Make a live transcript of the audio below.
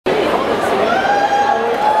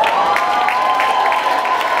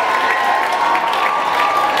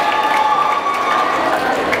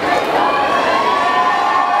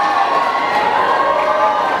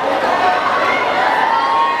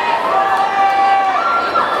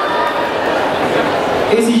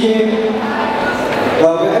ACJ,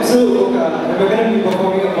 we're Absolut Voca, and we're going to be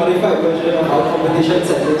performing a modified version of our competition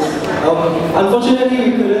set list.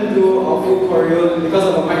 Unfortunately, we couldn't do our full choreo because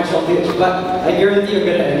of a mic shortage, but I guarantee you're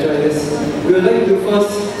going to enjoy this. We would like to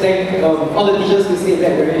first thank all the teachers who stayed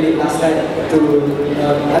back very late last night to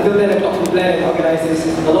until 10 o'clock to plan and organize this,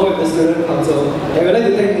 along with the student council. And we'd like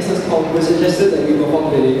to thank Mrs. Kong, who suggested that we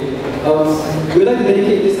perform today. We would like to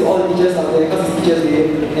dedicate this to all the teachers out there because it's Teachers Day,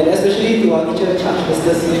 and especially to our teacher in charge,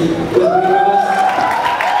 Mr. C, who has been with us.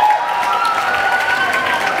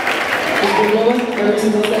 He's been with us every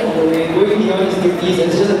single step of the way, going beyond his duties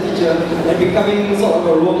as just a teacher and becoming sort of a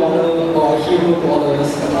role model or a hero to all of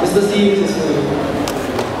us. Mr. C, this is for you.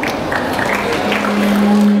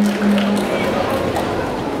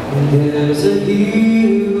 There's a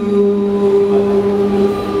hero.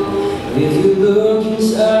 If you look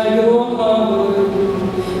inside your heart,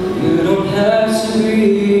 you don't have to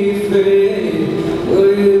be afraid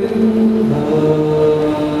where you are.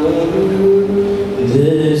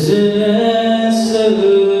 There's an answer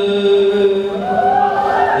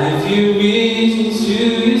if you reach into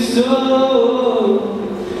your soul,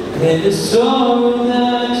 and the sorrow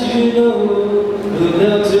that you know will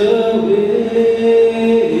melt away.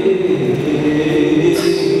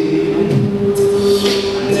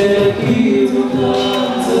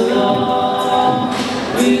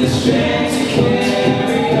 Strength to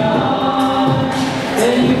carry on,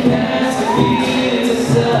 and you can't feel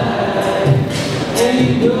inside, and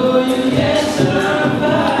you know you can't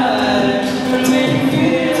survive. But when you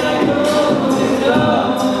feel like hope is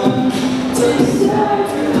gone, so decide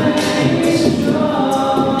to remain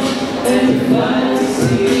strong, and you finally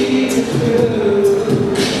see the truth.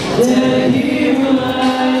 Then he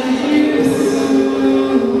realizes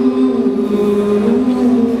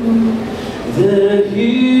that he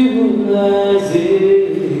lies in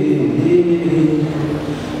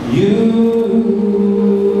you.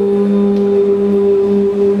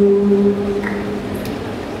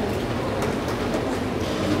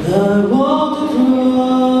 I walked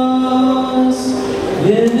across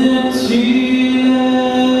an empty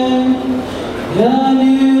land. I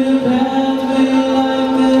knew the pathway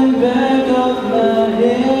like the back of my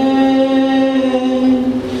hand.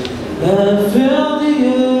 I felt the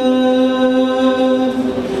earth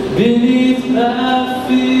beneath my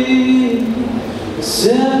feet,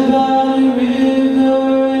 sat by the river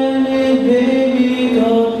and it made me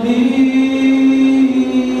complete.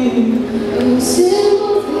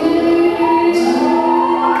 Simple things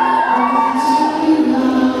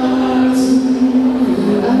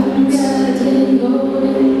I'm getting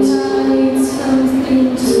golden light, something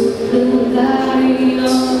to rely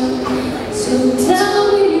on. So tell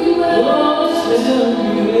me where.